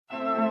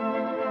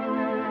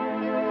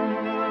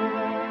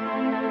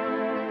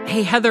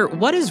Hey, Heather,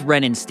 what is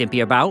Ren and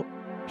Stimpy about?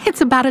 It's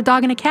about a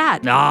dog and a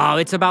cat. No,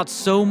 it's about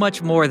so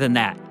much more than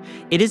that.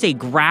 It is a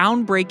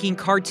groundbreaking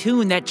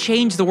cartoon that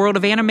changed the world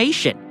of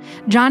animation.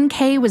 John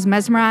Kay was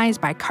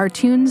mesmerized by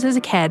cartoons as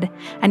a kid,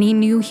 and he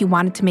knew he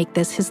wanted to make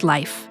this his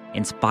life.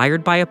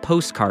 Inspired by a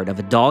postcard of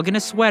a dog in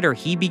a sweater,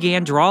 he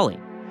began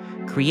drawing,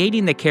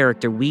 creating the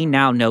character we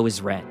now know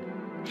as Ren.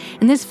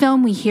 In this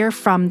film, we hear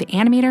from the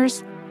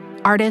animators,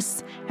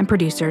 artists, and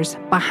producers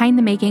behind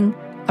the making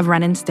of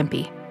Ren and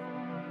Stimpy.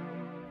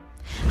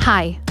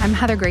 Hi, I'm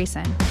Heather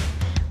Grayson,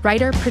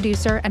 writer,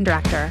 producer, and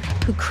director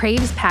who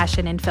craves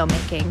passion in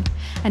filmmaking,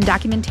 and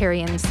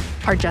documentarians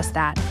are just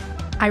that.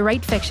 I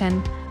write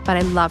fiction, but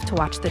I love to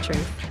watch the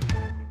truth.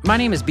 My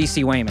name is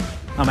B.C. Wayman.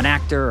 I'm an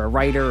actor, a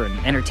writer, an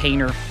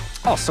entertainer,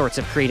 all sorts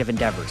of creative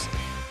endeavors.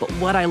 But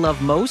what I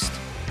love most?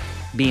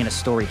 Being a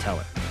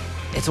storyteller.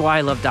 It's why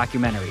I love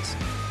documentaries.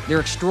 They're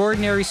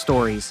extraordinary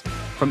stories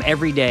from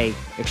everyday,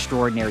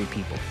 extraordinary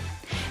people.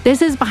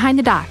 This is Behind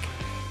the Doc,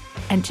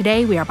 and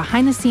today we are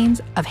behind the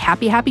scenes of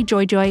Happy Happy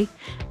Joy Joy,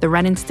 the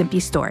Ren and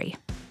Stimpy story.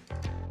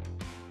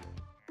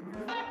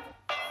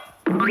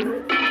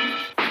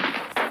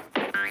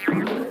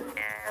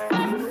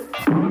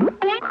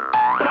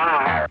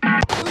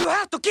 You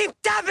have to keep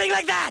tapping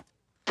like that!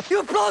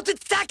 You bloated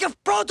sack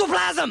of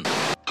protoplasm!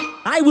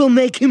 I will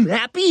make him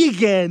happy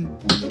again!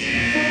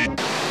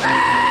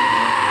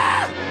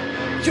 Ah!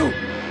 You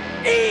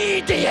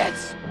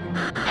idiots!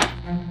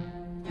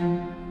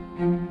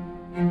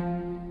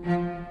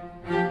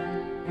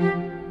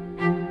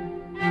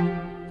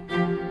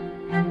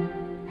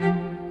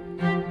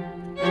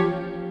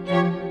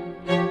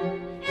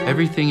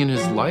 Everything in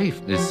his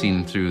life is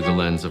seen through the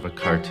lens of a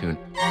cartoon.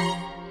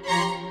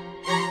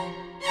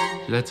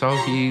 That's all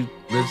he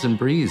lives and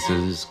breathes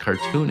is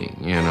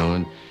cartooning,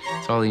 and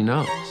it's all he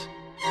knows.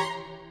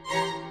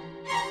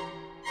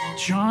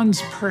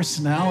 John's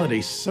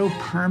personality so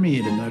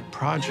permeated that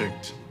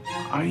project.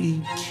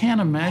 I can't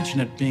imagine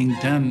it being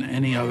done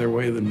any other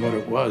way than what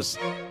it was.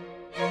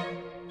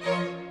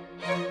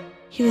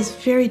 He was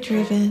very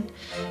driven,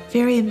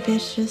 very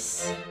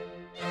ambitious.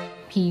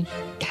 He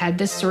had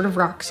this sort of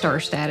rock star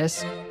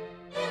status.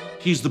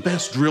 He's the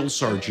best drill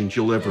sergeant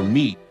you'll ever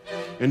meet,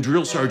 and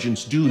drill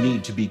sergeants do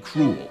need to be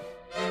cruel.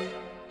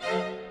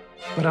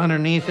 But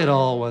underneath it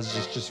all was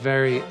just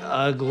very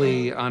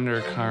ugly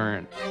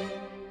undercurrent.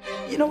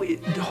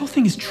 The whole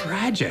thing is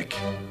tragic.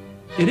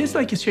 It is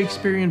like a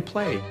Shakespearean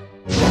play.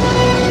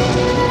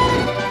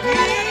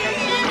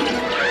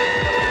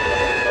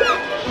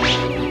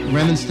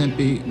 Ren and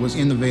Stimpy was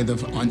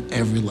innovative on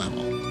every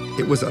level.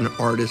 It was an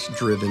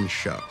artist-driven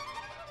show.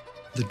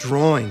 The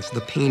drawings, the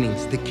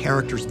paintings, the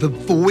characters, the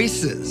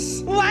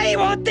voices. Why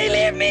won't they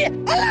leave me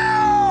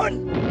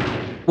alone?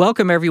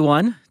 Welcome,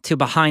 everyone, to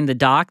Behind the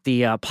Doc,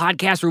 the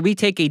podcast where we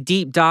take a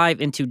deep dive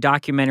into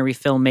documentary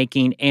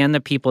filmmaking and the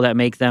people that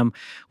make them.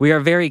 We are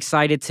very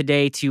excited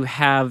today to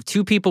have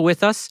two people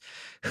with us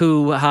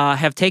who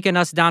have taken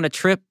us down a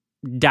trip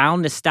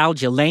down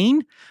nostalgia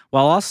lane,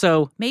 while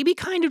also maybe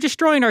kind of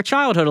destroying our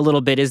childhood a little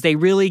bit as they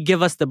really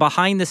give us the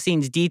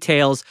behind-the-scenes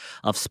details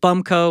of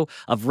Spumco,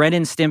 of Ren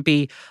and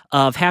Stimpy,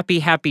 of Happy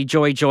Happy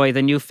Joy Joy,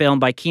 the new film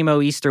by Kimo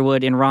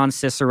Easterwood and Ron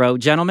Cicero.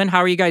 Gentlemen, how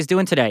are you guys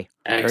doing today?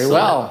 Excellent. Very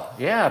well.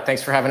 Yeah,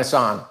 thanks for having us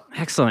on.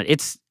 Excellent.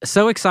 It's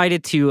so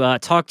excited to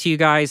talk to you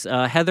guys.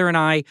 Heather and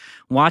I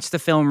watched the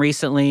film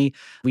recently.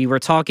 We were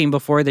talking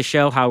before the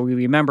show how we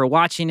remember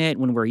watching it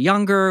when we're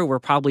younger. We're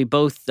probably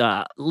both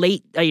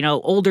late,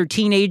 older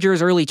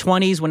teenagers, early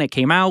 20s when it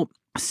came out.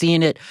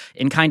 Seeing it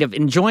and kind of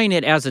enjoying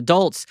it as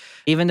adults,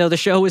 even though the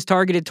show was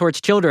targeted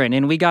towards children.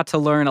 And we got to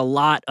learn a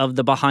lot of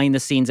the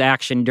behind-the-scenes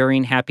action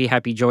during Happy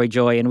Happy Joy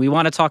Joy. And we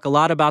want to talk a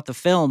lot about the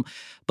film.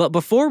 But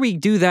before we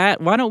do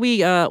that, why don't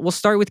we'll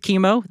start with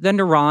Kimo, then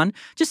to Ron.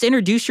 Just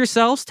introduce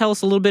yourselves. Tell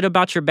us a little bit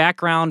about your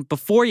background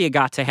before you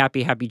got to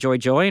Happy Happy Joy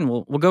Joy, and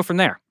we'll go from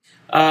there.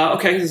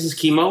 Okay, this is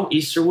Kimo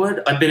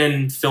Easterwood. I've been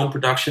in film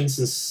production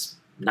since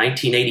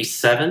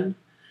 1987.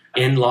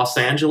 In Los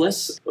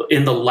Angeles,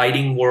 in the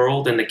lighting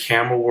world and the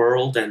camera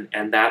world and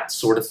that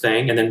sort of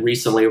thing. And then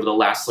recently, over the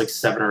last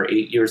 7 or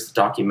 8 years, the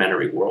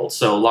documentary world.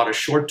 So a lot of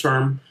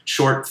short-form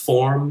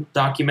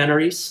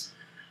documentaries.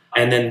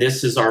 And then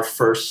this is our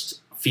first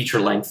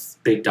feature-length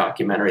big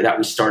documentary that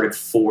we started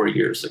 4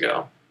 years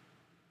ago.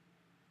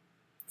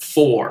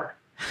 4.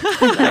 We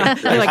got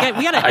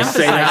to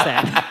emphasize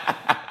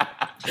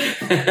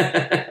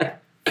that.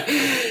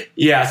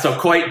 Yeah, so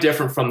quite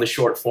different from the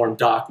short form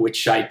doc,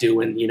 which I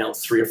do in,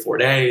 3 or 4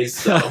 days.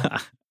 So,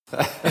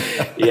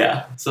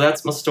 yeah, so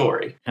that's my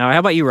story. How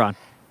about you, Ron?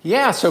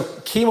 Yeah, so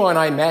Kimo and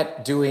I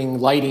met doing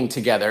lighting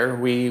together.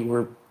 We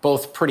were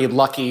both pretty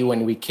lucky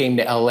when we came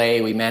to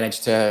LA. We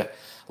managed to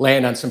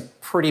land on some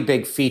pretty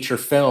big feature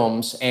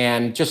films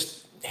and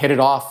just hit it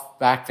off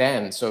back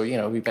then. So,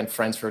 we've been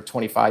friends for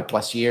 25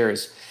 plus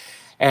years.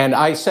 And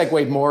I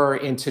segued more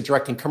into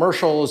directing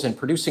commercials and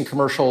producing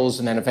commercials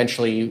and then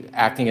eventually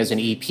acting as an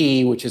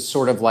EP, which is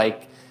sort of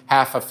like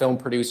half a film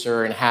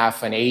producer and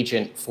half an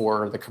agent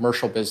for the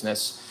commercial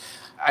business.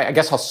 I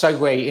guess I'll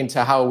segue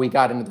into how we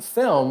got into the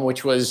film,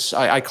 which was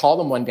I called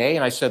him one day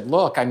and I said,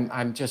 look,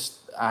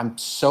 I'm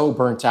so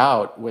burnt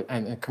out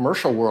in the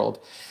commercial world.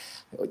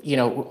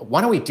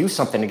 Why don't we do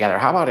something together?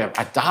 How about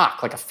a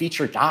doc, like a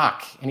feature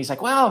doc? And he's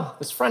like, well,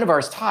 this friend of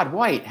ours, Todd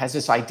White, has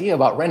this idea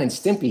about Ren and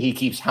Stimpy he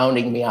keeps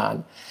hounding me on.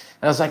 And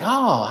I was like,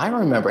 oh, I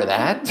remember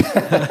that.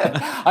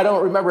 I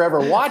don't remember ever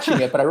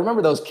watching it, but I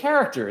remember those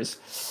characters.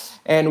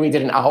 And we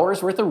did an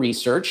hour's worth of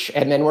research,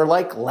 and then we're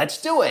like, let's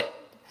do it.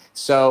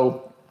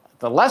 So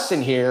the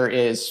lesson here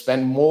is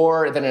spend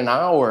more than an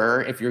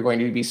hour if you're going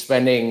to be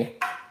spending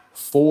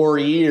 4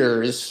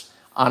 years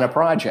on a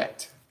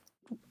project.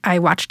 I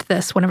watched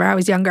this whenever I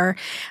was younger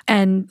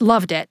and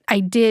loved it. I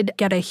did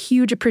get a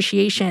huge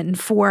appreciation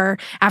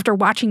after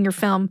watching your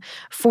film,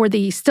 for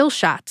the still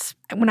shots.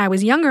 When I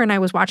was younger and I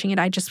was watching it,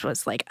 I just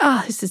was like,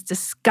 oh, this is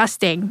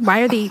disgusting.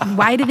 Why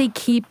do they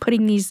keep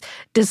putting these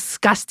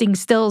disgusting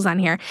stills on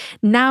here?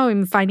 Now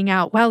I'm finding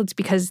out, well, it's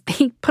because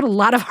they put a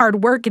lot of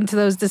hard work into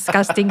those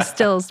disgusting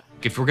stills.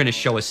 If we're going to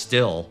show a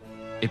still,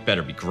 it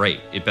better be great.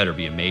 It better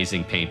be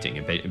amazing painting.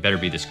 It better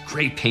be this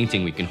great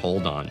painting we can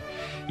hold on,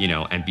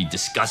 and be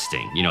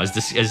disgusting,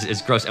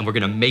 as gross. And we're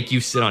going to make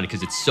you sit on it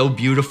because it's so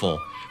beautiful,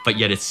 but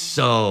yet it's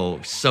so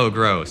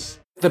gross.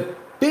 The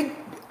big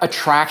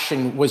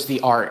attraction was the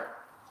art.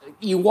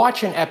 You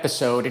watch an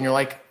episode and you're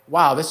like,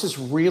 wow, this is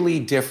really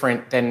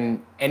different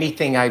than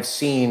anything I've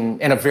seen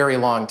in a very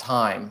long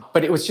time.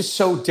 But it was just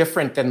so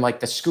different than like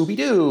the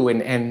Scooby-Doo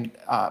and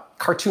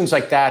cartoons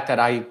like that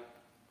I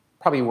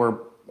probably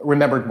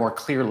remembered more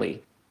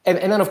clearly. And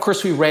then, of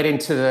course, we read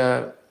into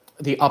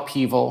the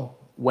upheaval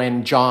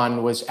when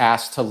John was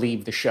asked to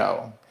leave the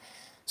show.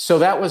 So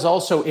that was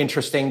also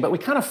interesting, but we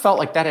kind of felt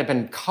like that had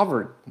been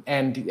covered,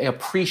 and the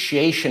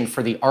appreciation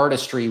for the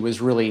artistry was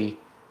really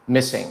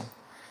missing.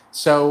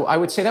 So I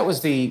would say that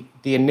was the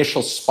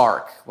initial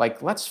spark.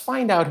 Like, let's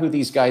find out who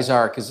these guys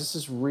are, because this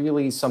is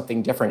really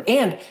something different.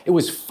 And it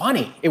was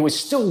funny. It was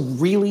still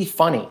really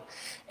funny.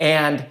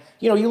 And,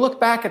 you look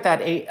back at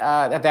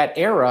that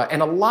era,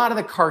 and a lot of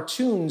the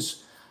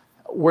cartoons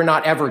were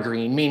not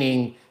evergreen,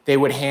 meaning they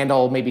would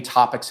handle maybe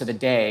topics of the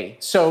day.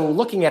 So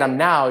looking at them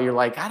now, you're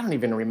like, I don't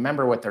even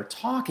remember what they're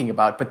talking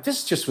about. But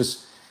this just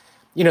was,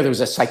 there was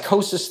a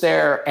psychosis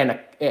there,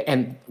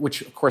 and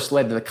which, of course,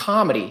 led to the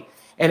comedy.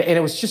 And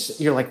it was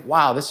just, you're like,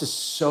 wow, this is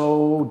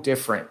so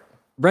different.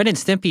 Ren and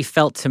Stimpy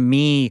felt to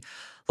me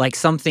like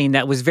something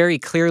that was very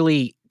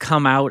clearly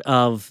come out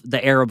of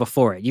the era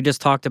before it. You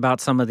just talked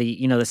about some of the,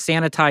 the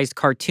sanitized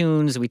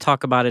cartoons. We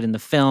talk about it in the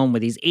film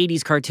with these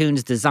 80s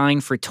cartoons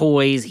designed for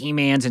toys,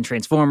 He-Mans and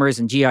Transformers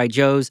and G.I.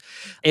 Joes.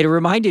 It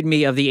reminded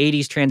me of the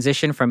 80s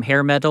transition from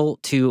hair metal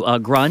to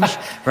grunge,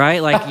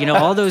 right? Like,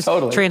 all those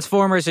totally.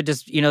 Transformers are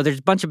just, there's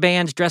a bunch of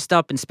bands dressed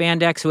up in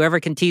spandex, whoever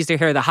can tease their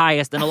hair the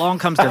highest, then along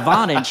comes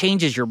Nirvana and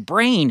changes your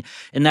brain.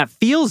 And that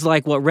feels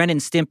like what Ren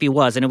and Stimpy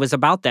was. And it was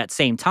about that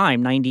same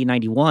time,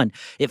 1991.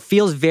 It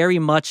feels very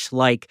much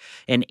like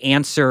an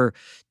answer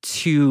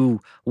to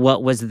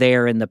what was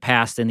there in the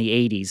past in the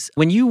 80s.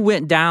 When you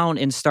went down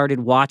and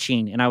started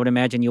watching, and I would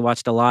imagine you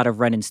watched a lot of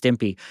Ren and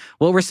Stimpy,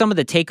 what were some of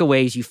the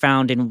takeaways you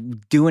found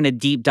in doing a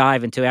deep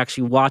dive into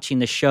actually watching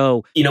the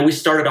show? We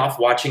started off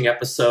watching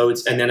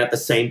episodes, and then at the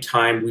same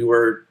time, we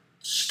were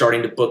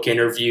starting to book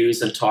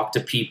interviews and talk to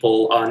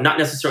people, not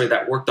necessarily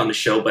that worked on the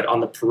show, but on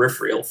the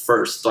peripheral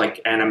first, like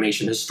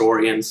animation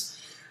historians.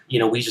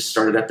 We just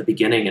started at the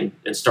beginning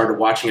and started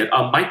watching it.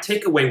 My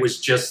takeaway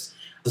was just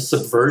the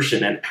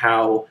subversion and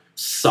how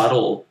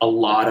subtle a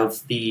lot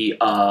of the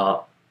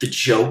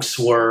jokes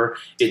were.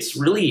 It's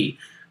really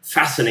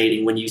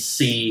fascinating when you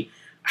see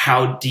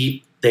how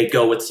deep they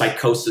go with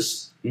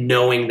psychosis,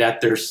 knowing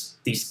that there's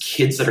these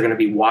kids that are going to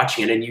be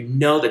watching it,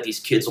 and that these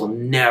kids will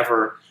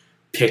never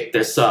pick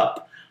this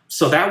up.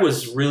 So that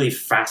was really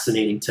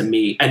fascinating to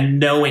me, and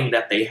knowing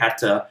that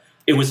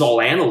it was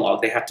all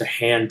analog, they had to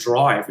hand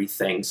draw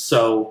everything.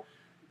 So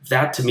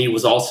that to me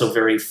was also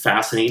very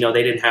fascinating.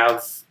 They didn't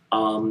have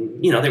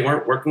they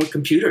weren't working with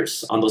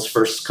computers on those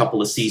first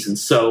couple of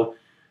seasons. So,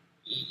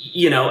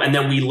 and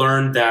then we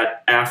learned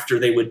that after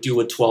they would do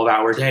a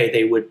 12-hour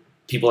day,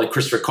 people like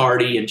Chris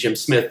Riccardi and Jim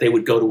Smith, they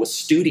would go to a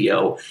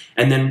studio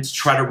and then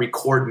try to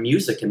record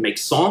music and make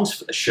songs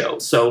for the show.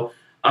 So,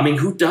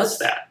 who does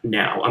that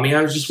now?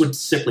 I just would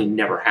simply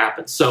never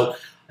happen. So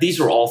these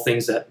were all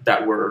things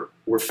that were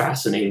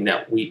fascinating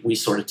that we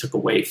sort of took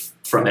away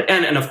from it.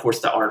 And of course,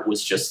 the art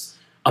was just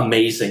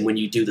amazing when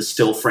you do the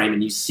still frame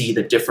and you see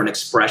the different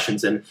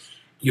expressions and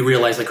you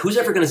realize, like, who's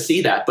ever going to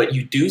see that? But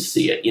you do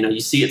see it. You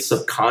see it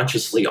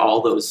subconsciously,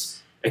 all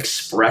those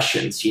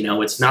expressions.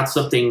 It's not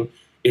something.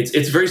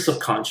 It's very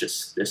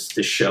subconscious,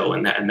 this show,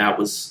 and that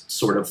was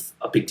sort of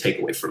a big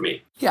takeaway for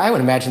me. Yeah, I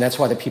would imagine that's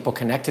why the people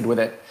connected with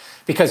it,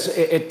 because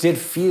it did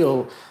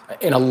feel,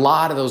 in a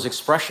lot of those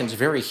expressions,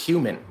 very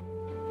human.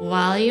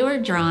 While you were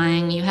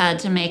drawing, you had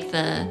to make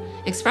the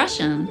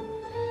expression.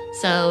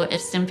 So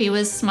if Stimpy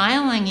was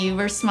smiling, you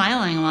were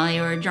smiling while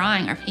you were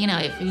drawing. Or,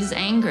 if he was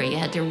angry, you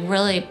had to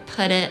really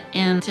put it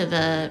into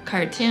the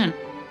cartoon.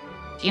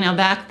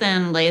 Back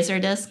then, laser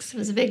discs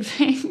was a big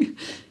thing.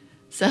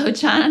 So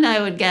John and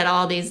I would get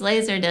all these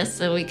laser discs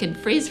so we could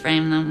freeze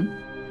frame them.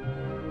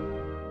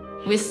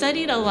 We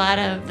studied a lot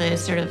of the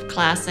sort of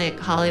classic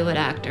Hollywood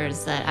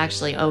actors that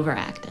actually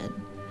overacted.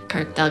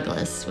 Kirk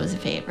Douglas was a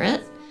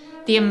favorite.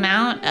 The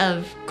amount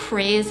of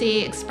crazy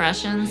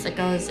expressions that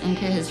goes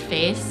into his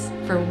face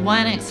for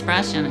one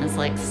expression is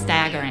like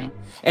staggering.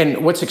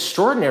 And what's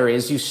extraordinary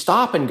is you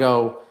stop and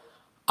go,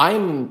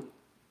 I'm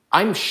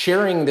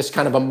sharing this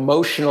kind of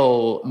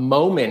emotional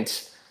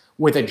moment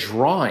with a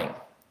drawing.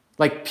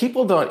 Like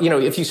people don't,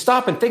 if you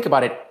stop and think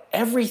about it,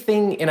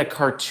 everything in a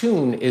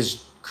cartoon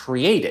is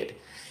created.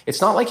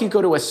 It's not like you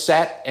go to a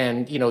set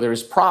and,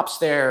 there's props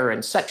there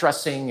and set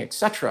dressing,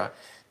 etc.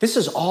 This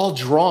is all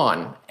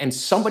drawn, and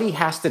somebody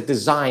has to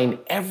design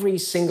every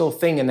single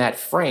thing in that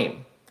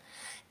frame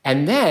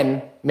and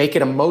then make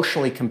it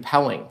emotionally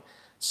compelling.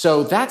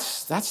 So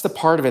that's the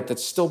part of it that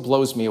still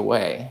blows me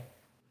away.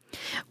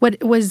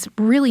 What was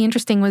really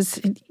interesting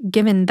was,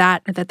 given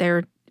that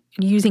they're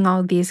using all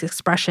of these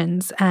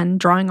expressions and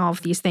drawing all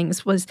of these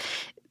things, was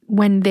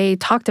when they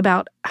talked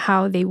about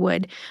how they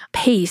would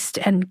paste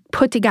and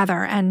put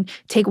together and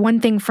take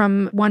one thing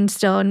from one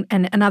still and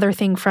another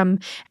thing from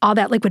all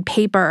that liquid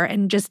paper,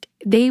 and just,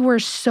 they were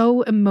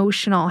so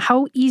emotional.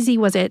 How easy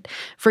was it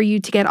for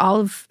you to get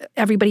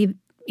everybody,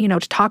 to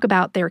talk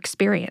about their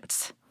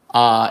experience?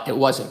 It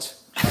wasn't,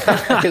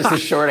 is the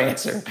short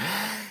answer.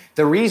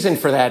 The reason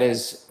for that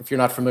is, if you're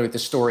not familiar with the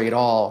story at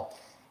all,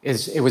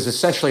 is it was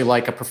essentially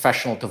like a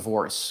professional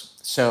divorce.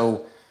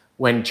 So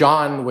when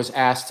John was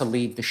asked to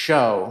leave the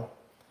show,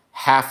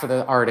 half of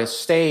the artists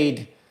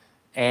stayed,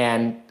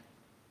 and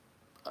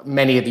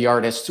many of the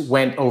artists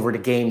went over to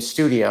Game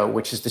Studio,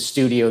 which is the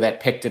studio that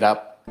picked it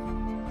up.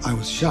 I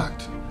was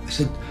shocked. I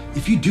said,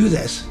 if you do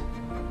this,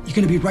 you're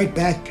going to be right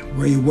back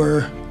where you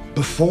were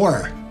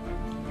before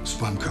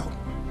Spumco,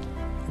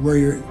 where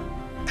you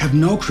have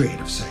no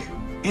creative say,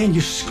 and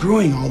you're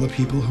screwing all the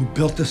people who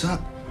built this up.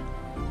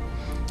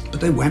 But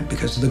they went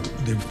because they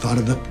thought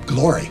of the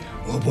glory.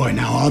 Oh boy,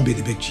 now I'll be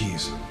the big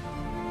cheese.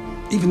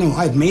 Even though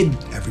I'd made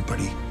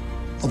everybody,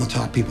 all the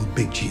top people,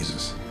 big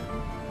cheeses,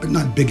 but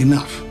not big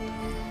enough.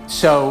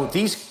 So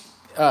these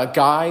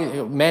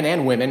guys, men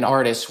and women,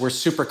 artists, were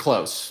super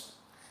close.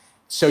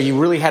 So you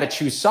really had to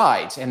choose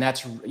sides. And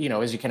that's,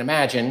 as you can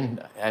imagine,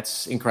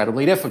 that's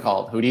incredibly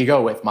difficult. Who do you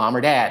go with, mom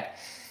or dad?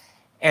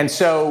 And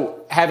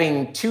so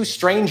having two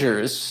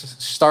strangers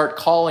start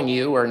calling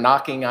you or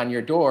knocking on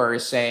your door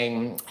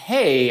saying,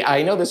 hey,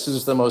 I know this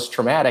is the most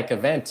traumatic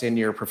event in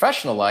your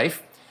professional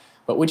life,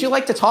 but would you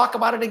like to talk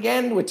about it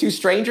again with two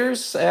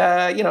strangers? You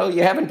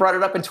haven't brought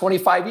it up in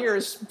 25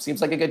 years.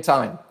 Seems like a good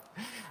time.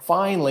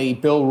 Finally,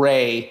 Bill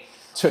Ray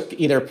took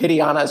either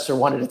pity on us or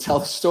wanted to tell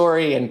the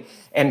story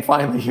and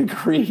finally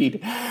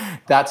agreed.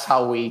 That's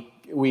how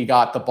we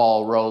got the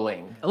ball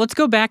rolling. Let's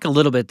go back a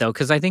little bit, though,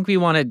 because I think we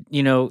want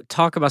to,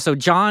 talk about... So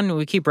John,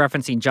 we keep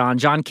referencing John.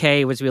 John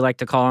Kay, as we like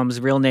to call him,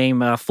 his real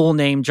name, full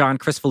name, John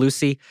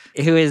Kricfalusi,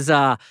 who is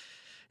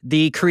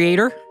the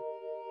creator.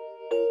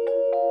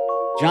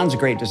 John's a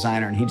great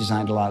designer, and he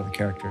designed a lot of the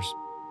characters.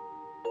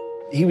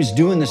 He was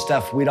doing the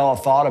stuff we'd all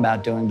thought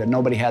about doing, but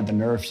nobody had the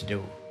nerve to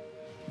do.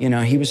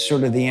 He was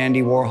sort of the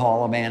Andy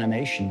Warhol of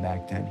animation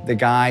back then. The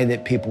guy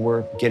that people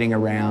were getting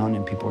around,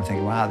 and people were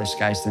thinking, wow, this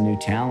guy's the new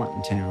talent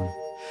in town.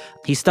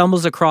 He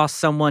stumbles across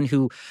someone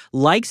who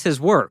likes his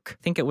work.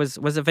 I think it was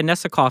it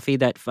Vanessa Coffey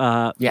that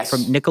yes.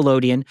 from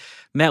Nickelodeon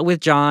met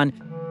with John.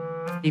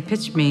 He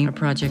pitched me a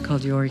project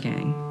called Your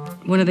Gang.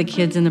 One of the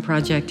kids in the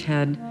project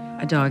had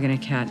a dog and a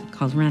cat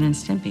called Ren and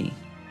Stimpy.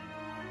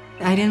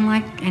 I didn't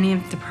like any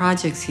of the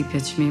projects he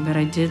pitched me, but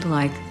I did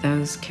like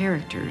those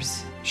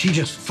characters. She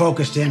just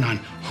focused in on,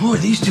 who are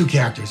these two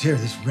characters here,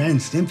 this Ren and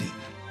Stimpy?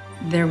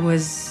 There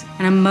was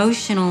an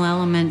emotional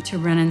element to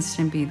Ren and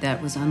Stimpy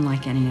that was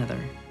unlike any other.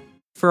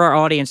 For our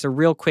audience, a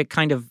real quick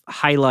kind of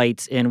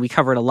highlights, and we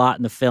covered a lot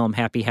in the film,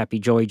 Happy, Happy,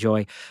 Joy,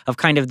 Joy, of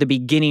kind of the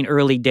beginning,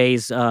 early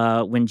days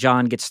when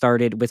John gets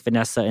started with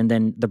Vanessa, and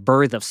then the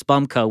birth of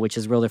Spumco, which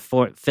is where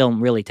the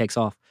film really takes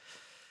off.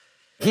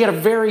 He had a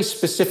very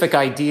specific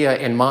idea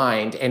in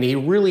mind, and he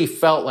really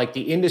felt like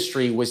the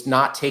industry was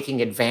not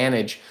taking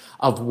advantage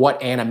of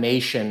what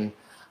animation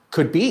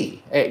could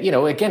be.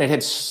 Again, it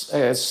had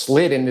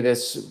slid into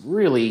this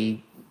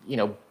really,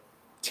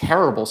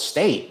 terrible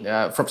state,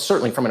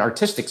 certainly from an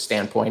artistic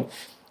standpoint.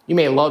 You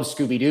may love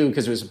Scooby-Doo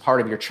because it was a part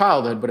of your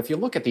childhood, but if you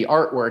look at the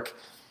artwork,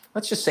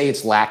 let's just say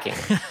it's lacking.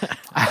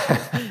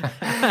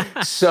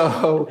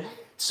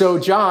 So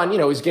John,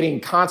 is getting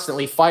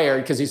constantly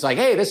fired because he's like,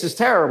 hey, this is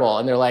terrible.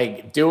 And they're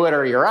like, do it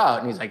or you're out.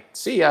 And he's like,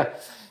 see ya.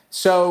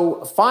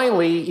 So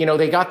finally,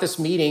 they got this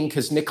meeting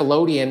because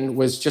Nickelodeon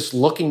was just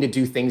looking to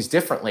do things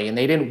differently, and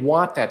they didn't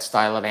want that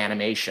style of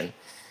animation.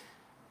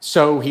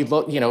 So he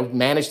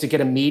managed to get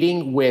a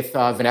meeting with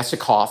Vanessa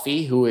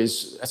Coffey, who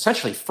is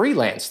essentially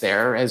freelance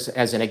there as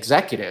an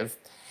executive.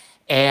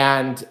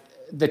 And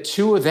the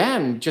two of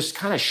them just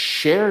kind of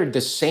shared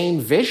the same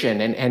vision.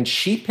 And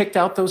she picked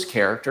out those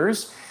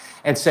characters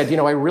and said,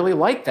 I really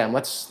like them.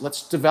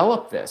 Let's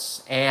develop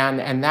this.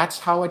 And that's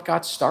how it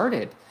got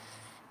started.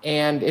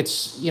 And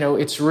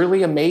it's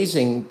really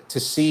amazing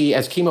to see,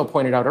 as Kimo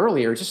pointed out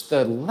earlier, just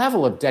the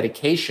level of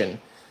dedication.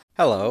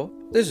 Hello,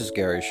 this is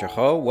Gary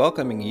Chahot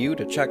welcoming you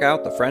to check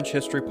out the French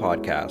History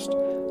Podcast.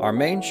 Our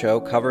main show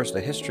covers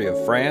the history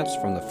of France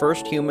from the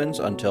first humans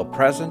until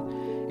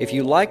present. If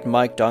you liked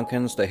Mike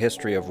Duncan's The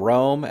History of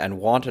Rome and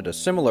wanted a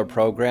similar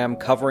program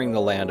covering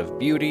the land of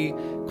beauty,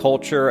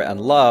 culture,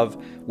 and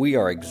love, we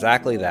are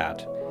exactly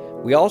that.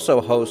 We also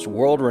host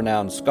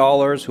world-renowned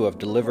scholars who have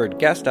delivered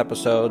guest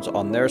episodes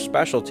on their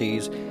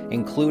specialties,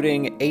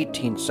 including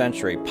 18th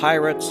century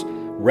pirates,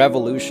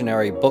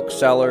 revolutionary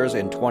booksellers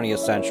in 20th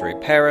century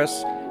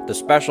Paris, the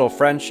special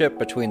friendship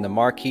between the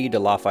Marquis de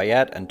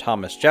Lafayette and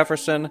Thomas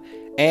Jefferson,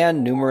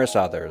 and numerous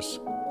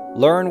others.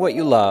 Learn what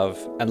you love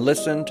and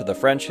listen to the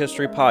French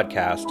History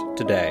Podcast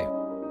today.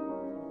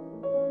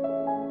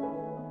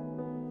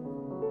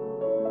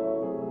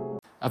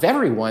 Of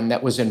everyone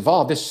that was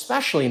involved,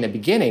 especially in the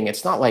beginning,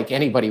 it's not like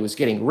anybody was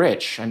getting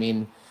rich. I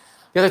mean,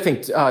 the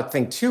other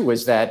thing too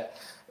was that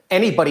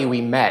anybody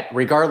we met,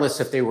 regardless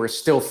if they were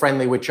still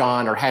friendly with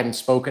John or hadn't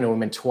spoken to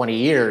him in 20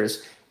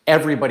 years,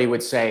 everybody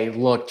would say,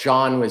 look,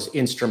 John was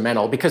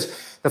instrumental.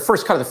 Because the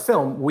first cut of the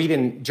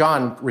film,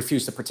 John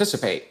refused to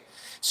participate.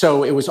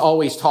 So it was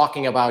always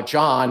talking about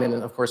John and,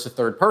 of course, a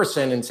third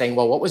person and saying,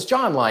 well, what was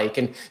John like?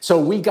 And so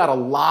we got a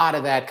lot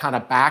of that kind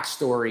of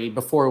backstory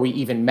before we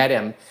even met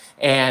him.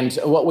 And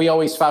what we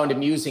always found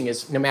amusing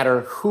is no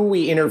matter who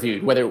we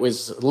interviewed, whether it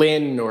was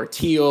Lynn or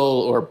Teal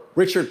or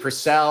Richard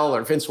Purcell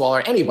or Vince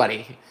Waller,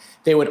 anybody,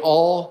 they would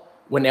all,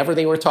 whenever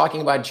they were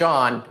talking about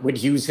John,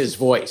 would use his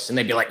voice. And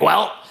they'd be like,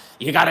 well,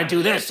 you got to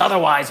do this,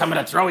 otherwise I'm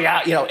going to throw you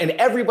out, and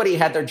everybody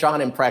had their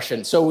John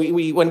impression. So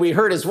we when we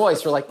heard his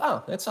voice, we're like,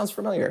 oh, that sounds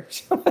familiar.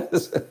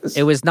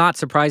 It was not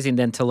surprising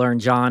then to learn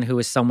John, who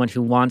is someone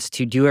who wants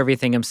to do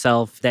everything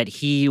himself, that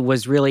he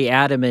was really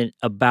adamant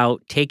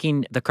about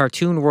taking the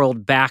cartoon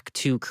world back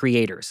to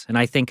creators. And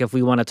I think if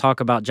we want to talk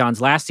about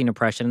John's lasting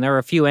impression, and there are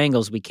a few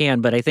angles we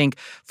can, but I think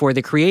for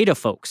the creative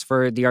folks,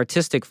 for the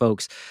artistic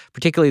folks,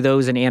 particularly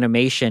those in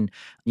animation,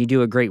 you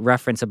do a great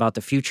reference about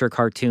the future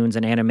cartoons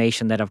and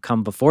animation that have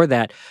come before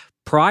that.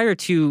 Prior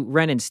to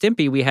Ren and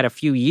Stimpy, we had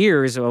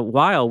a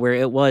while where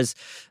it was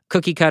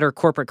cookie cutter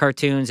corporate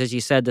cartoons, as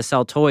you said, to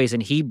sell toys.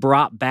 And he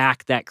brought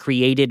back that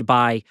created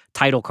by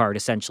title card,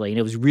 essentially. And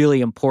it was really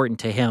important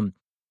to him.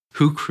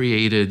 Who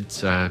created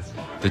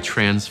the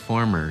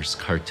Transformers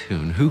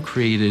cartoon? Who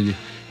created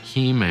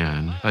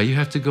He-Man? You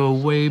have to go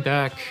way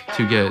back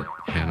to get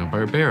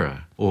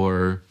Hanna-Barbera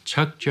or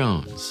Chuck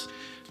Jones.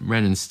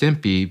 Ren and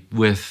Stimpy,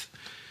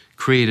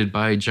 created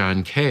by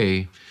John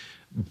Kay,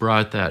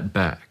 brought that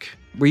back.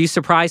 Were you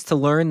surprised to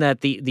learn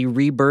that the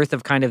rebirth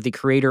of kind of the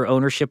creator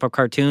ownership of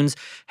cartoons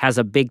has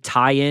a big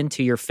tie-in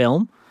to your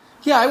film?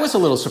 Yeah, I was a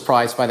little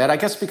surprised by that. I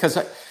guess because,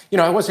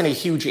 I wasn't a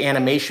huge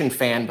animation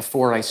fan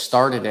before I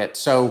started it.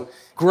 So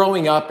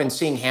growing up and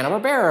seeing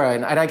Hanna-Barbera,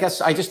 and I guess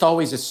I just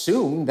always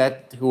assumed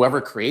that whoever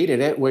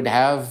created it would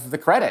have the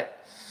credit.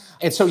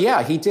 And so,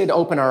 yeah, he did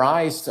open our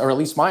eyes, or at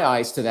least my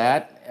eyes, to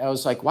that. I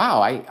was like,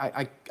 wow,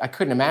 I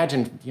couldn't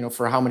imagine,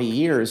 for how many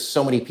years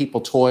so many people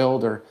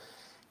toiled or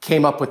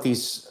came up with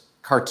these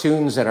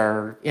cartoons that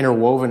are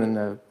interwoven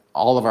in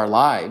all of our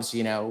lives,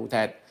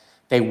 that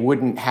they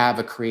wouldn't have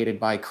a created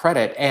by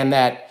credit. And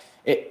that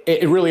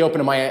it really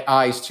opened my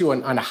eyes, too,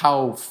 on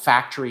how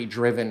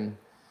factory-driven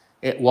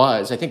it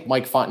was. I think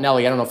Mike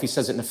Fontenelli, I don't know if he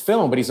says it in the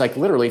film, but he's like,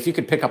 literally, if you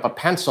could pick up a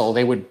pencil,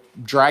 they would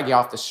drag you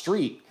off the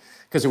street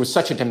because there was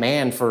such a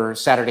demand for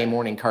Saturday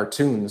morning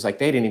cartoons. Like,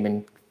 they didn't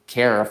even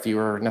care if you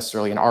were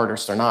necessarily an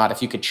artist or not.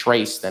 If you could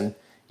trace, then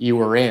you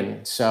were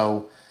in.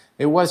 So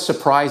it was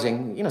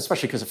surprising,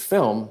 especially because of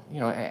film.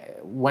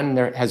 When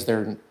has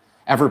there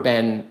ever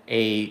been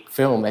a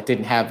film that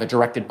didn't have a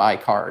directed by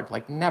card?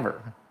 Like,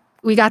 never.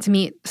 We got to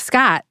meet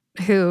Scott,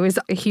 who is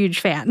a huge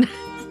fan.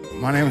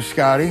 My name is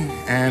Scotty,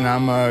 and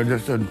I'm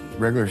just a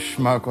regular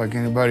schmuck like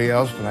anybody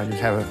else, but I just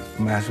have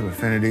a massive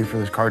affinity for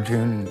this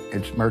cartoon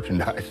and its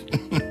merchandise.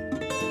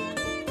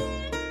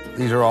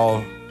 These are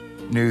all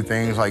new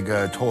things like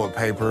toilet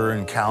paper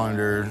and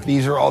calendar.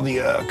 These are all the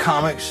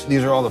comics.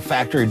 These are all the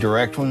factory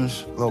direct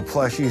ones. Little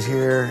plushies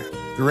here.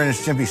 The Ren and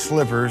Stimpy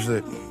slippers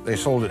that they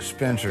sold at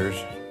Spencer's.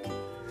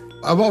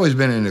 I've always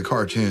been into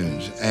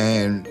cartoons,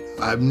 and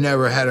I've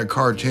never had a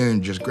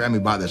cartoon just grab me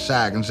by the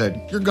sack and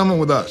said, "You're coming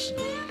with us."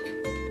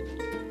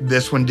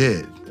 This one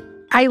did.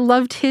 I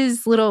loved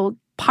his little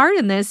part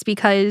in this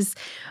because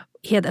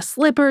he had the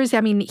slippers. I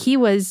mean, he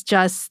was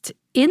just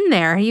in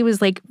there. He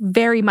was like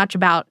very much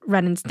about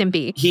Ren and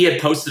Stimpy. He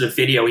had posted a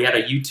video. He had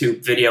a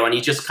YouTube video, and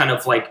he just kind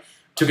of like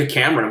took a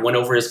camera and went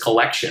over his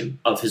collection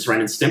of his Ren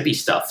and Stimpy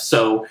stuff.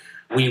 So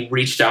we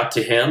reached out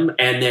to him,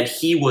 and then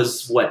he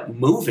was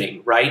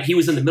moving, right? He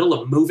was in the middle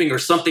of moving or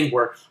something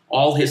where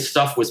all his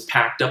stuff was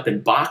packed up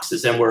in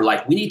boxes, and we're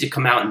like, we need to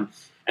come out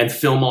and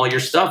film all your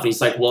stuff. And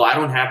he's like, well, I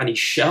don't have any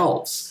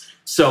shelves.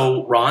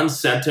 So Ron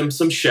sent him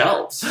some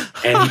shelves,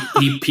 and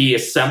he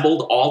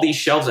assembled all these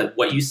shelves. And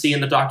what you see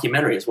in the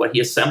documentary is what he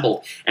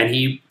assembled, and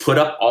he put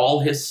up all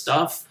his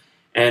stuff.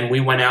 And we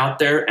went out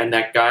there, and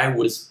that guy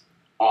was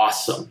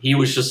awesome. He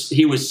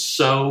was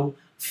so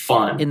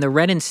fun. In the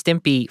Ren and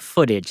Stimpy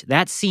footage,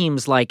 that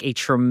seems like a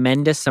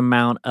tremendous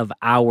amount of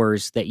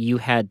hours that you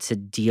had to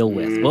deal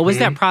with. What was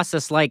that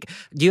process like?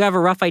 Do you have a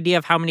rough idea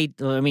of how many,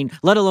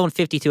 let alone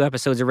 52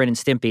 episodes of Ren and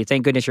Stimpy?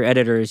 Thank goodness your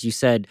editor, as you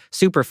said,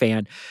 super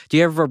fan. Do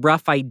you have a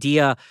rough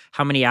idea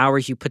how many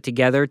hours you put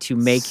together to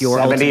make your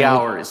 70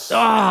 hours.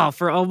 Oh,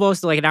 for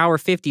almost like an hour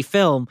 50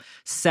 film,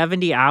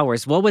 70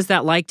 hours. What was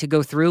that like to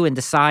go through and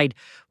decide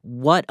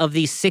what of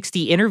these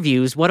 60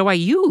 interviews, what do I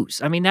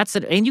use? I mean,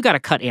 and you got to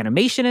cut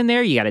animation in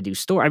there. You got to do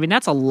story. I mean,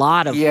 that's a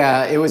lot of.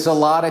 Yeah, it was a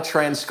lot of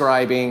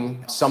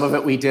transcribing. Some of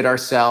it we did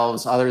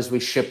ourselves. Others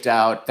we shipped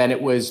out. Then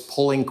it was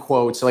pulling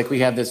quotes. Like we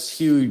had this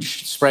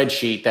huge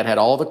spreadsheet that had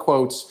all the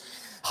quotes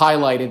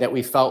highlighted that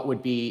we felt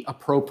would be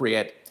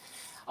appropriate.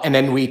 And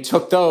then we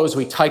took those,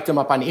 we typed them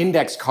up on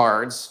index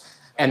cards,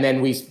 and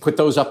then we put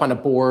those up on a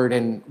board,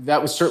 and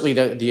that was certainly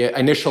the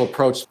initial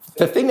approach.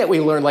 The thing that we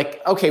learned,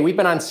 like, okay, we've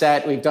been on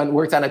set,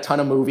 worked on a ton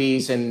of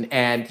movies, and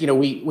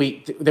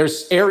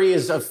there's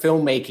areas of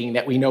filmmaking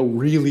that we know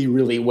really,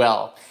 really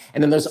well.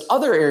 And then there's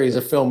other areas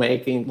of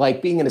filmmaking,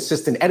 like being an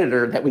assistant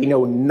editor, that we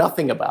know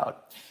nothing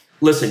about.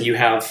 Listen, you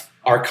have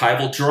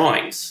archival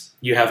drawings,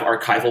 you have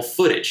archival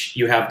footage,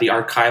 you have the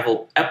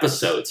archival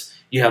episodes,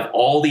 you have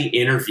all the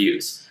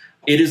interviews.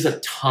 It is a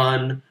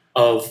ton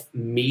of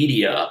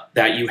media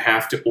that you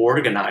have to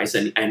organize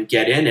and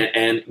get in it,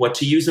 and what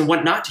to use and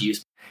what not to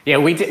use. Yeah,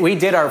 we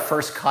did our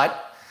first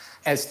cut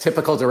as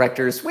typical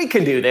directors. We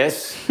can do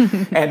this.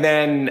 And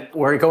then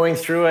we're going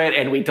through it,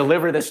 and we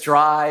deliver this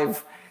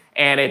drive,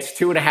 and it's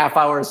 2.5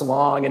 hours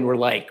long, and we're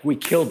like, we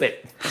killed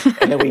it.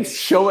 And then we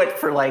show it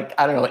for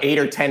 8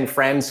 or 10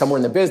 friends, somewhere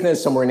in the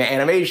business, somewhere in the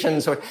animation.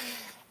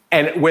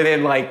 And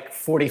within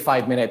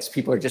 45 minutes,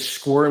 people are just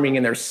squirming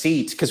in their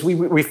seats because we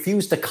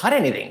refused to cut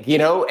anything,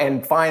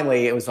 And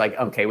finally, it was like,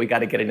 okay, we got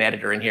to get an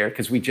editor in here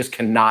because we just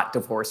cannot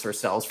divorce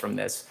ourselves from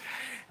this.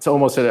 It's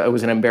almost it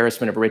was an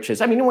embarrassment of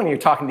riches. I mean, when you're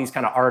talking to these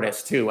kind of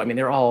artists too, I mean,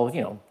 they're all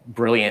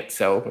brilliant.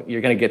 So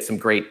you're going to get some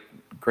great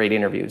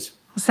interviews.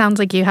 Sounds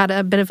like you had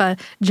a bit of a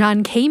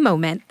John Kay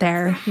moment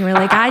there. You were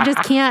like, I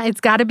just can't.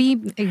 It's got to be,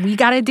 we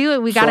got to do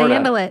it. We got to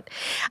handle it.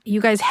 You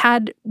guys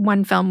had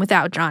one film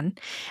without John.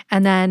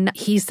 And then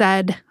he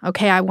said,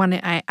 okay,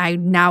 I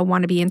now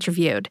want to be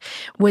interviewed.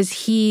 Was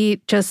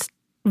he just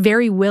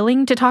very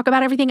willing to talk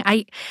about everything?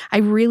 I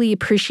really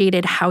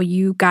appreciated how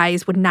you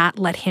guys would not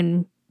let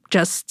him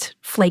just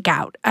flake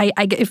out. I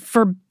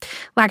for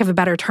lack of a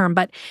better term,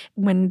 but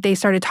when they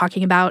started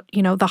talking about,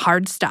 the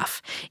hard stuff,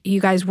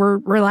 you guys were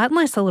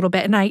relentless a little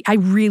bit. And I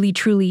really,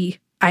 truly,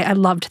 I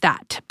loved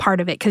that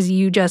part of it because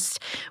you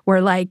just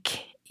were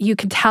like, you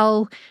could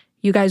tell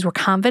you guys were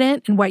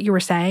confident in what you were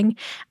saying.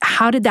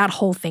 How did that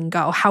whole thing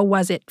go? How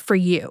was it for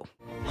you?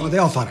 Oh, they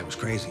all thought I was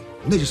crazy.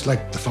 They just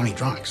liked the funny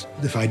drawings.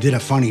 If I did a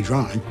funny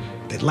drawing,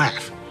 they'd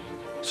laugh.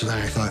 So then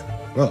I thought,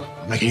 well,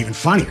 I'll make it even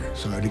funnier.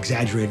 So I'd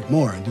exaggerate it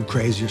more and do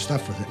crazier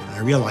stuff with it. And I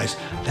realized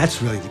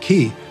that's really the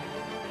key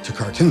to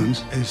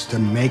cartoons, is to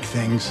make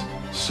things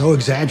so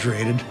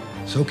exaggerated,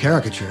 so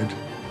caricatured,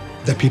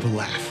 that people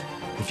laugh.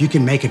 If you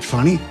can make it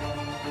funny,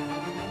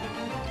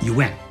 you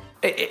win.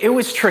 It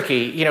was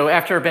tricky.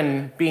 After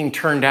being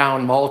turned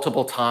down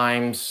multiple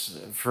times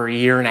for 1.5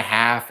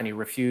 years, and he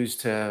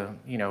refused to,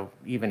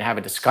 even have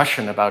a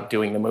discussion about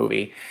doing the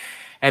movie.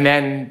 And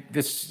then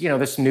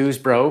this news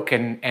broke,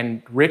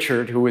 and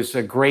Richard, who was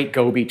a great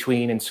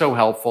go-between and so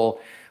helpful,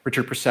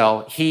 Richard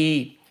Purcell,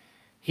 he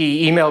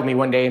emailed me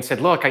one day and said,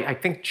 look, I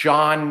think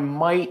John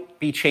might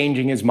be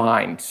changing his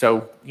mind.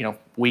 So,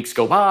 weeks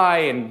go by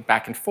and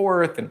back and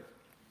forth. And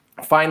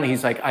finally,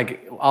 he's like,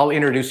 I'll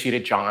introduce you to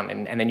John,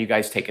 and then you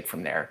guys take it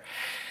from there.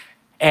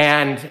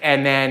 And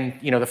then,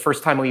 the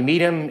first time we meet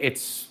him,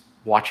 it's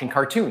watching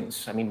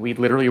cartoons. I mean, we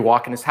literally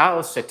walk in his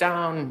house, sit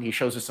down, he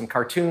shows us some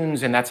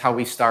cartoons, and that's how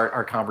we start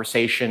our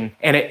conversation.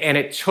 And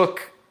it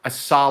took a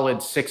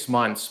solid 6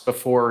 months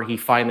before he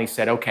finally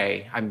said,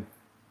 okay,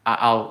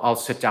 I'll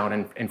sit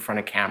down in front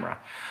of camera.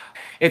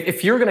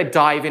 If you're gonna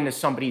dive into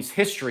somebody's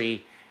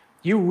history,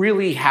 you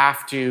really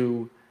have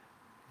to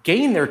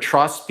gain their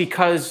trust,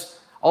 because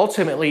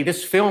ultimately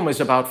this film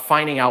is about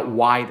finding out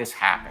why this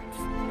happened.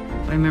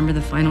 I remember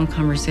the final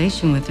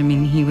conversation with him,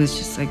 and he was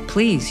just like,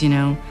 please,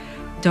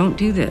 don't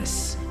do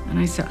this. And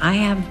I said,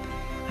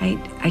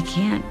 I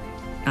can't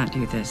not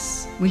do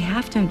this. We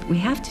have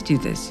to do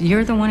this.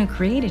 You're the one who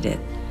created it.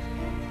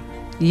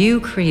 You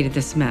created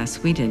this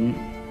mess, we didn't.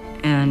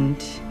 And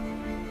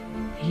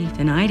he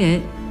denied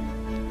it,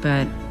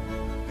 but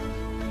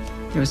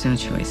there was no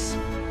choice.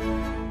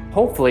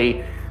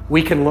 Hopefully,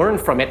 we can learn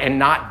from it and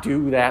not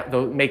do that,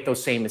 make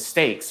those same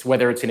mistakes,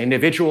 whether it's an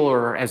individual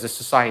or as a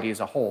society as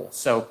a whole.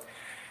 So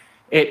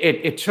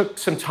it took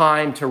some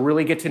time to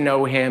really get to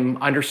know him,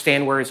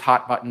 understand where his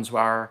hot buttons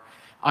were,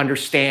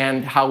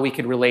 understand how we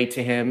could relate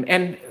to him.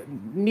 And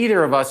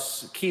neither of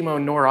us, Kimo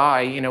nor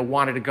I,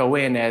 wanted to go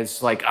in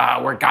as like,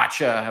 we're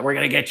gotcha, we're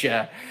gonna get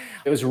you.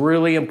 It was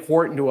really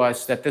important to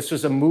us that this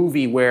was a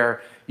movie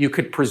where you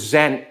could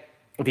present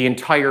the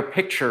entire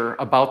picture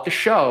about the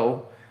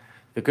show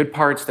the good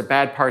parts, the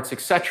bad parts,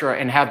 etc.,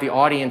 and have the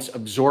audience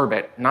absorb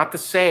it. Not to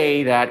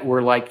say that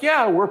we're like,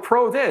 yeah, we're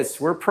pro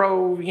this, we're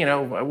pro,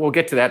 we'll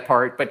get to that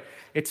part, but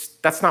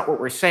that's not what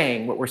we're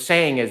saying. What we're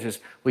saying is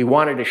we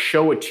wanted to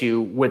show it to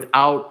you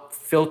without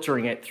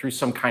filtering it through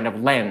some kind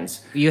of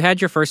lens. You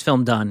had your first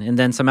film done, and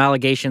then some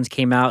allegations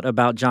came out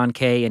about John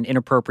Kay and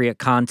inappropriate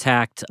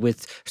contact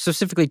with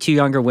specifically two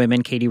younger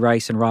women, Katie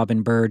Rice and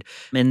Robin Bird.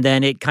 And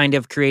then it kind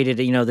of created,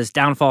 this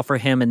downfall for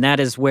him. And that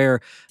is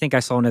where I think I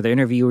saw another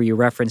interview where you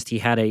referenced he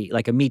had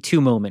a Me Too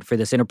moment for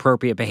this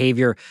inappropriate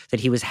behavior that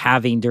he was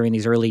having during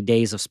these early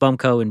days of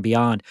Spumco and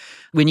beyond.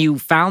 When you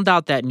found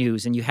out that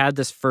news and you had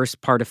this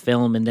first part of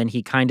film and then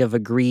he kind of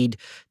agreed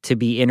to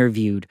be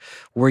interviewed,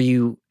 were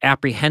you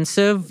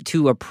apprehensive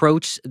to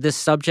approach this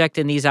subject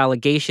and these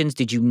allegations?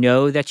 Did you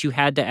know that you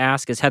had to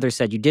ask? As Heather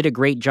said, you did a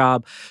great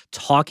job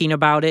talking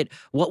about it.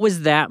 What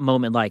was that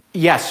moment like?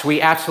 Yes, we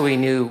absolutely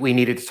knew we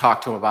needed to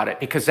talk to him about it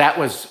because that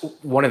was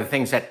one of the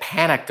things that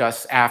panicked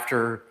us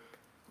after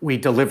we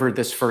delivered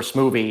this first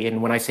movie.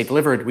 And when I say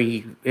delivered,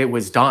 it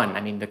was done. I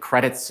mean, the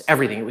credits,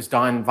 everything, it was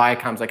done.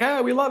 Viacom's like,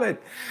 we love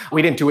it.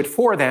 We didn't do it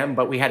for them,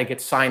 but we had to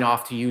get sign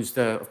off to use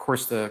the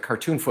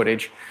cartoon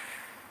footage.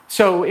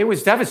 So it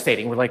was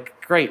devastating. We're like,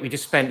 great, we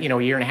just spent,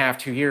 a year and a half,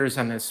 2 years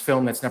on this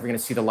film that's never going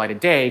to see the light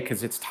of day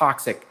because it's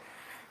toxic.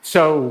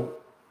 So,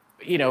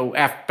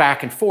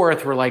 back and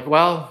forth, we're like,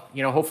 well,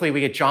 hopefully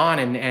we get John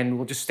and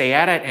we'll just stay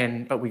at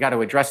it, but we got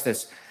to address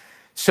this.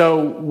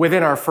 So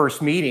within our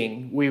first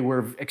meeting, we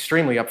were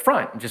extremely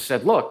upfront and just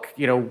said, look,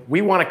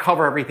 we want to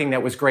cover everything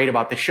that was great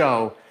about the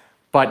show,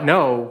 but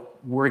no,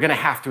 we're going to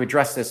have to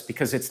address this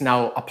because it's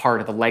now a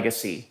part of the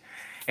legacy.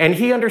 And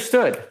he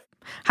understood.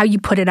 How you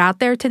put it out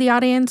there to the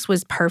audience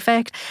was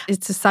perfect.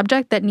 It's a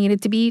subject that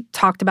needed to be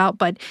talked about,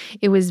 but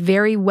it was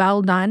very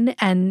well done.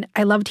 And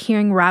I loved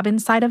hearing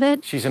Robin's side of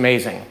it. She's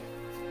amazing.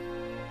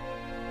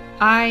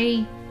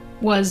 I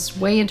was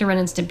way into Ren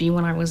and Stimpy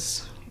when I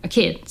was a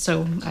kid.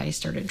 So I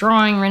started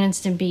drawing Ren and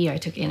Stimpy. I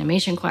took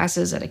animation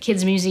classes at a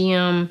kids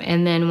museum.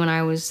 And then when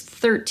I was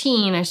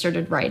 13, I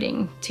started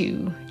writing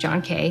to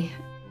John Kay.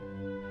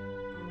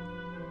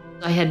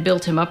 I had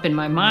built him up in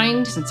my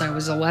mind since I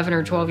was 11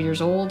 or 12 years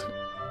old.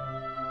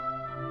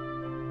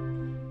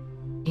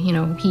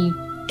 He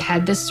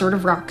had this sort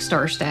of rock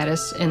star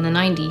status in the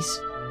 90s.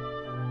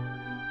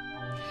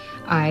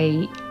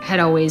 I had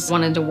always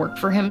wanted to work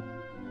for him.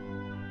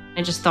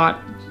 I just thought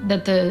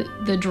that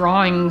the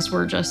drawings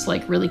were just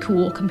really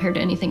cool compared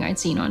to anything I'd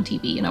seen on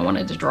TV, and I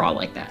wanted to draw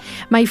like that.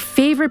 My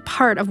favorite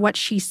part of what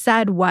she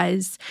said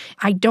was,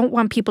 I don't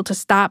want people to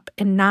stop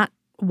and not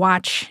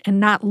watch and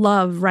not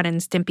love Ren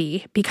and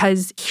Stimpy,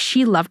 because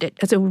she loved it.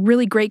 It's a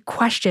really great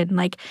question.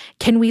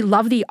 Can we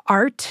love the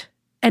art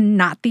and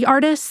not the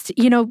artist?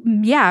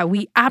 Yeah,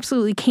 we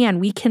absolutely can.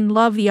 We can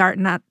love the art,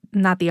 not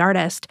the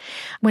artist.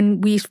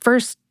 When we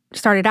first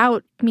started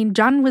out,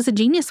 John was a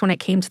genius when it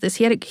came to this.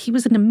 He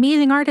was an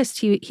amazing artist.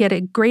 He had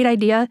a great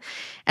idea.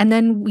 And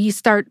then we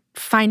start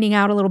finding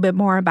out a little bit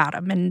more about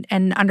him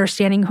and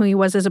understanding who he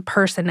was as a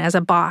person, as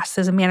a boss,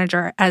 as a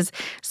manager, as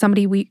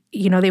somebody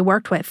they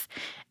worked with.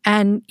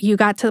 And you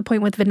got to the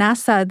point with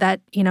Vanessa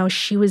that,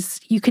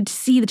 you could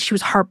see that she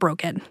was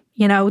heartbroken,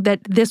 that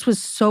this was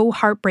so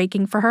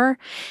heartbreaking for her.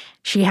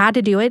 She had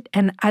to do it,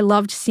 and I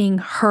loved seeing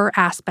her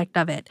aspect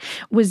of it.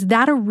 Was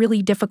that a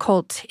really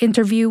difficult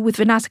interview with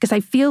Vanessa? Because I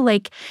feel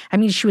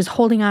she was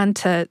holding on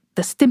to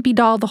the Stimpy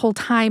doll the whole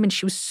time, and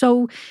she was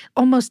so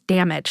almost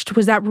damaged.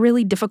 Was that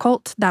really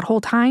difficult that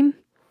whole time?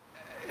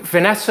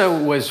 Vanessa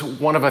was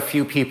one of a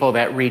few people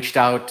that reached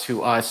out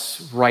to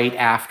us right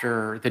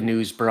after the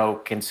news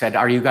broke and said,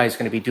 are you guys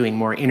going to be doing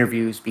more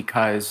interviews?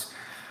 Because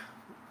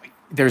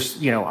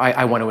there's,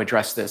 I want to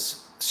address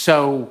this.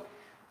 So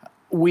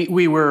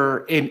we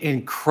were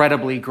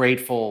incredibly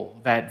grateful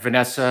that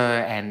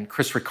Vanessa and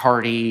Chris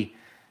Riccardi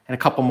and a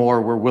couple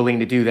more were willing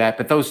to do that.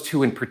 But those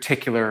two in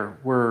particular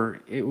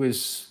it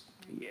was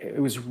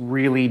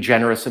really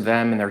generous of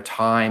them and their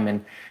time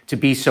and to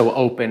be so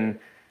open.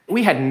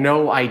 We had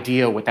no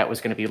idea what that was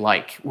going to be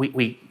like.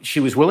 She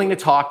was willing to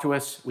talk to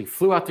us. We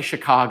flew out to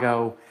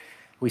Chicago.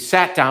 We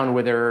sat down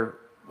with her.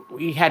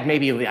 We had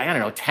maybe,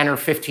 10 or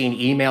 15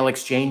 email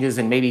exchanges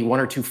and maybe 1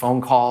 or 2 phone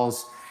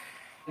calls.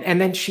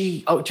 And then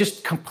she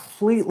just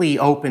completely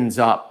opens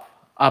up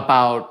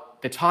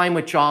about the time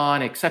with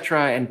John, et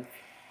cetera.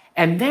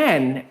 And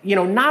then,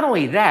 not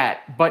only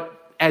that, but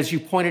as you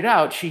pointed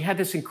out, she had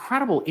this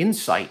incredible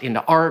insight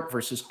into art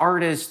versus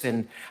artist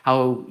and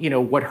how,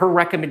 what her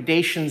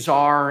recommendations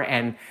are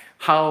and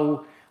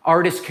how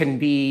artists can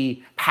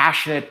be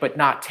passionate but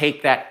not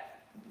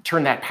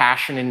turn that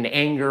passion and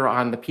anger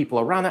on the people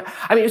around them.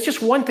 It's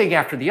just one thing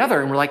after the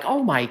other, and we're like,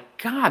 oh my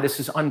God, this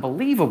is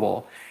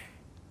unbelievable.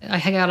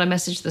 I got a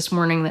message this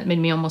morning that made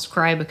me almost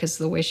cry because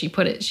the way she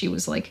put it, she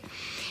was like,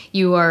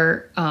 you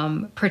are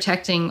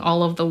protecting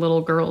all of the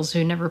little girls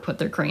who never put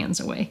their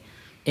crayons away.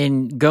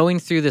 In going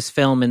through this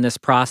film and this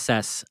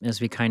process,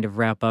 as we kind of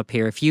wrap up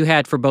here, if you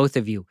had, for both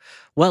of you,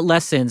 what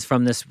lessons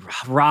from this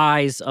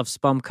rise of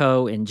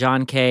Spumco and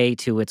John Kay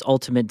to its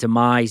ultimate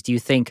demise do you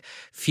think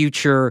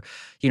future,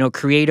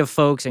 creative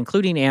folks,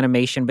 including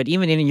animation, but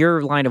even in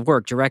your line of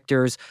work,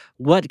 directors,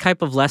 what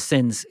type of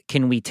lessons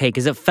can we take?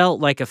 Because it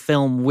felt like a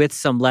film with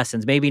some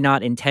lessons, maybe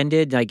not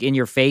intended, like in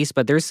your face,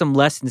 but there's some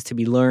lessons to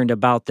be learned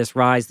about this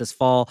rise, this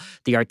fall,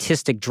 the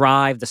artistic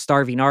drive, the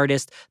starving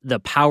artist, the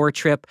power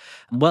trip.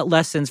 What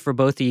lessons for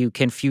both of you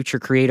can future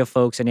creative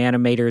folks and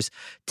animators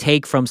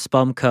take from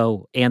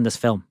Spumco and this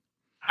film?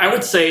 I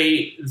would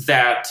say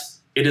that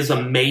it is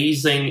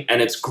amazing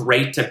and it's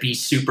great to be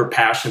super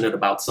passionate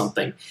about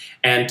something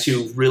and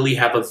to really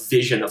have a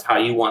vision of how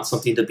you want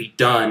something to be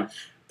done.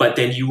 But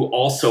then you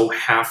also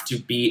have to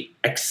be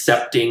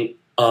accepting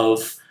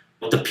of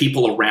the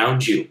people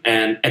around you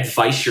and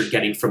advice you're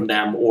getting from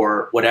them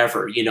or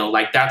whatever,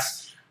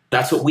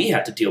 that's what we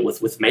had to deal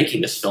with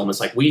making this film.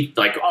 Is we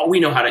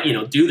know how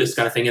to, do this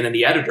kind of thing. And then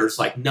the editor's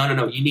like,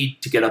 no, you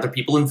need to get other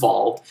people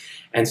involved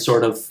and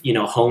sort of,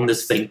 hone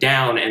this thing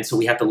down. And so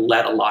we had to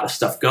let a lot of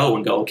stuff go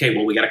and go, okay,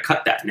 well, we got to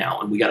cut that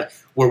now. And we got to,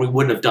 where we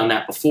wouldn't have done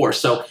that before.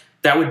 So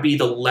that would be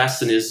the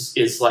lesson is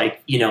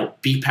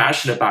be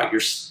passionate about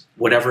your,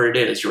 whatever it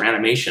is, your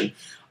animation.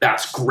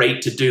 That's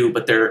great to do.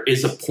 But there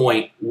is a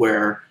point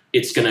where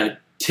it's going to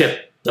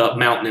tip the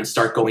mountain and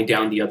start going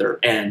down the other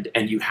end.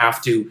 And you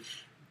have to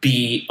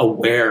be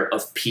aware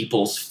of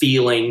people's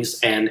feelings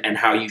and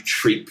how you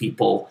treat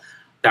people.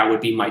 That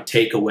would be my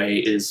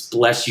takeaway is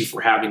bless you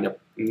for having a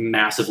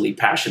massively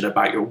passionate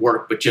about your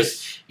work, but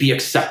just be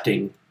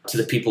accepting to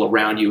the people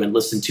around you and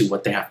listen to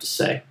what they have to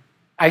say.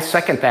 I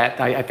second that.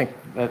 I think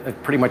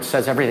that pretty much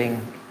says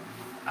everything.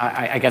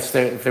 I guess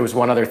there was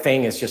one other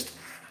thing is just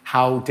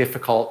how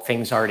difficult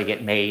things are to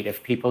get made.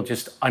 If people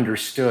just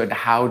understood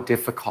how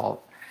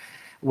difficult,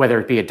 whether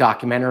it be a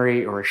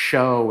documentary or a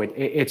show,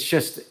 it's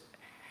just,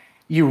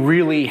 you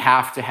really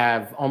have to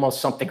have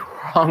almost something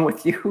wrong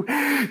with you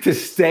to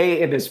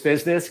stay in this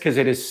business because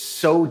it is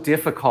so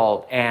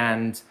difficult.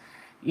 And,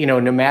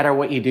 no matter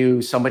what you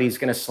do, somebody's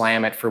going to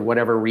slam it for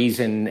whatever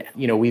reason.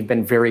 We've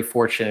been very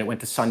fortunate. Went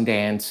to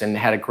Sundance and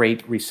had a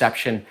great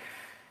reception.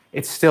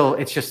 It's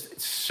just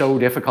so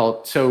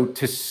difficult. So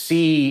to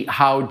see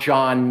how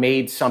John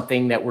made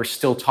something that we're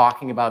still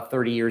talking about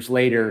 30 years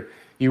later,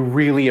 you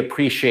really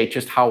appreciate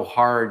just how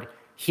hard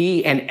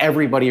he and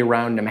everybody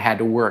around him had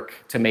to work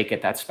to make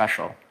it that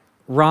special.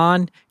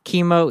 Ron,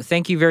 Kimo,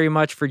 thank you very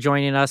much for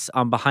joining us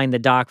on Behind the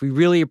Doc. We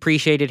really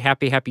appreciate it.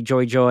 Happy, happy,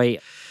 joy, joy.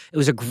 It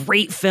was a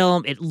great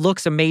film. It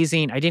looks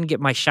amazing. I didn't get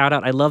my shout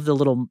out. I love the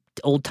little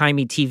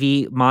old-timey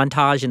TV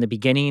montage in the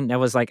beginning. That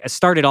was I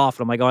started off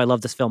and I'm like, oh, I love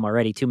this film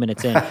already, 2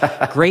 minutes in.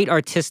 Great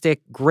artistic,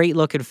 great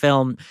looking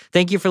film.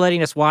 Thank you for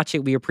letting us watch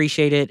it. We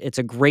appreciate it. It's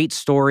a great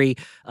story,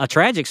 a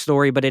tragic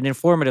story, but an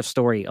informative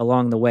story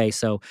along the way.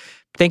 So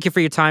thank you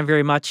for your time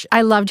very much.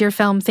 I loved your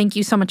film. Thank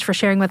you so much for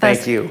sharing with us.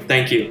 Thank you.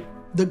 Thank you.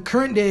 The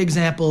current day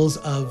examples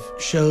of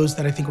shows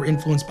that I think were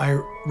influenced by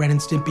Ren and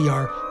Stimpy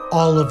are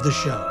all of the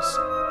shows.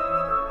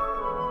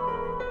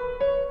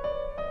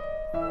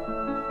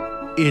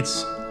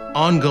 Its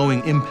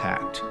ongoing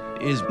impact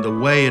is the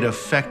way it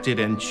affected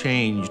and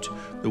changed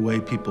the way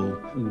people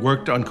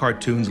worked on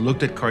cartoons,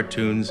 looked at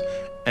cartoons,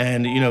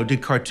 and,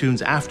 did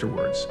cartoons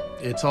afterwards.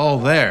 It's all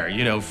there,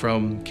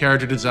 from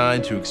character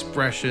design to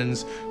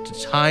expressions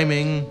to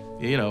timing.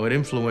 It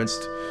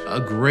influenced a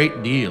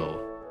great deal.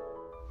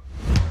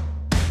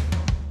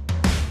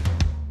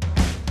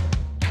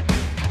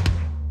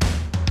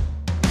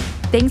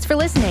 Thanks for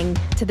listening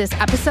to this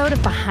episode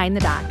of Behind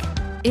the Doc.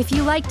 If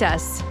you liked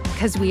us,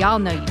 because we all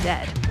know you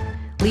did,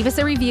 leave us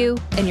a review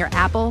in your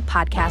Apple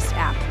Podcast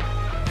app.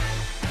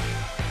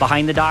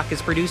 Behind the Doc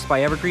is produced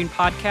by Evergreen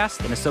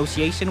Podcast in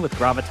association with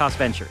Gravitas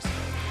Ventures.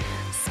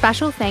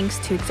 Special thanks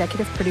to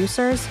executive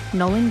producers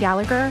Nolan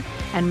Gallagher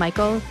and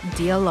Michael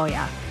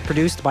D'Aloia.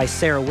 Produced by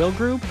Sarah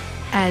Wilgrube.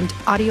 And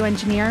audio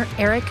engineer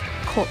Eric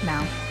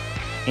Koltnow.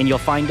 And you'll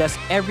find us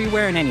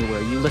everywhere and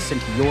anywhere you listen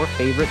to your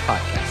favorite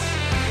podcasts.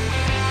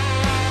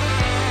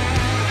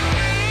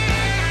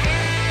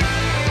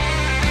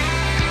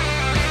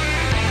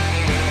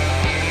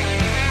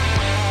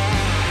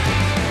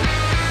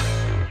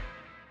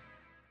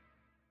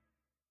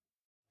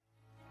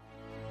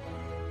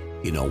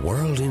 In a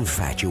world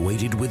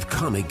infatuated with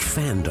comic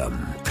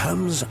fandom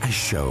comes a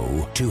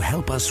show to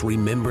help us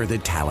remember the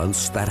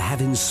talents that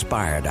have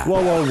inspired us.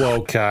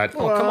 Whoa, cut.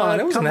 Oh, come on.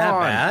 It wasn't that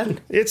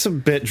bad. It's a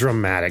bit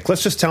dramatic.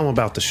 Let's just tell them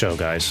about the show,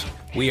 guys.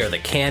 We are the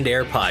Canned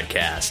Air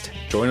Podcast.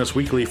 Join us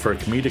weekly for a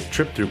comedic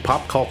trip through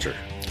pop culture.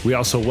 We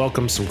also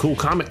welcome some cool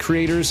comic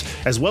creators,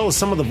 as well as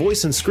some of the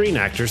voice and screen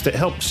actors that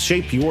helped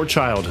shape your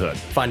childhood.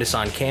 Find us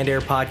on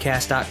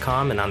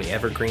cannedairpodcast.com and on the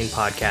Evergreen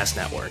Podcast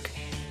Network.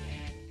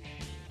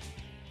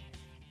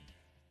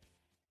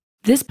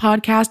 This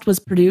podcast was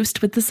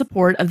produced with the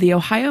support of the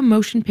Ohio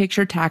Motion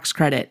Picture Tax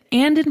Credit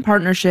and in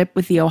partnership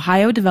with the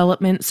Ohio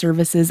Development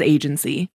Services Agency.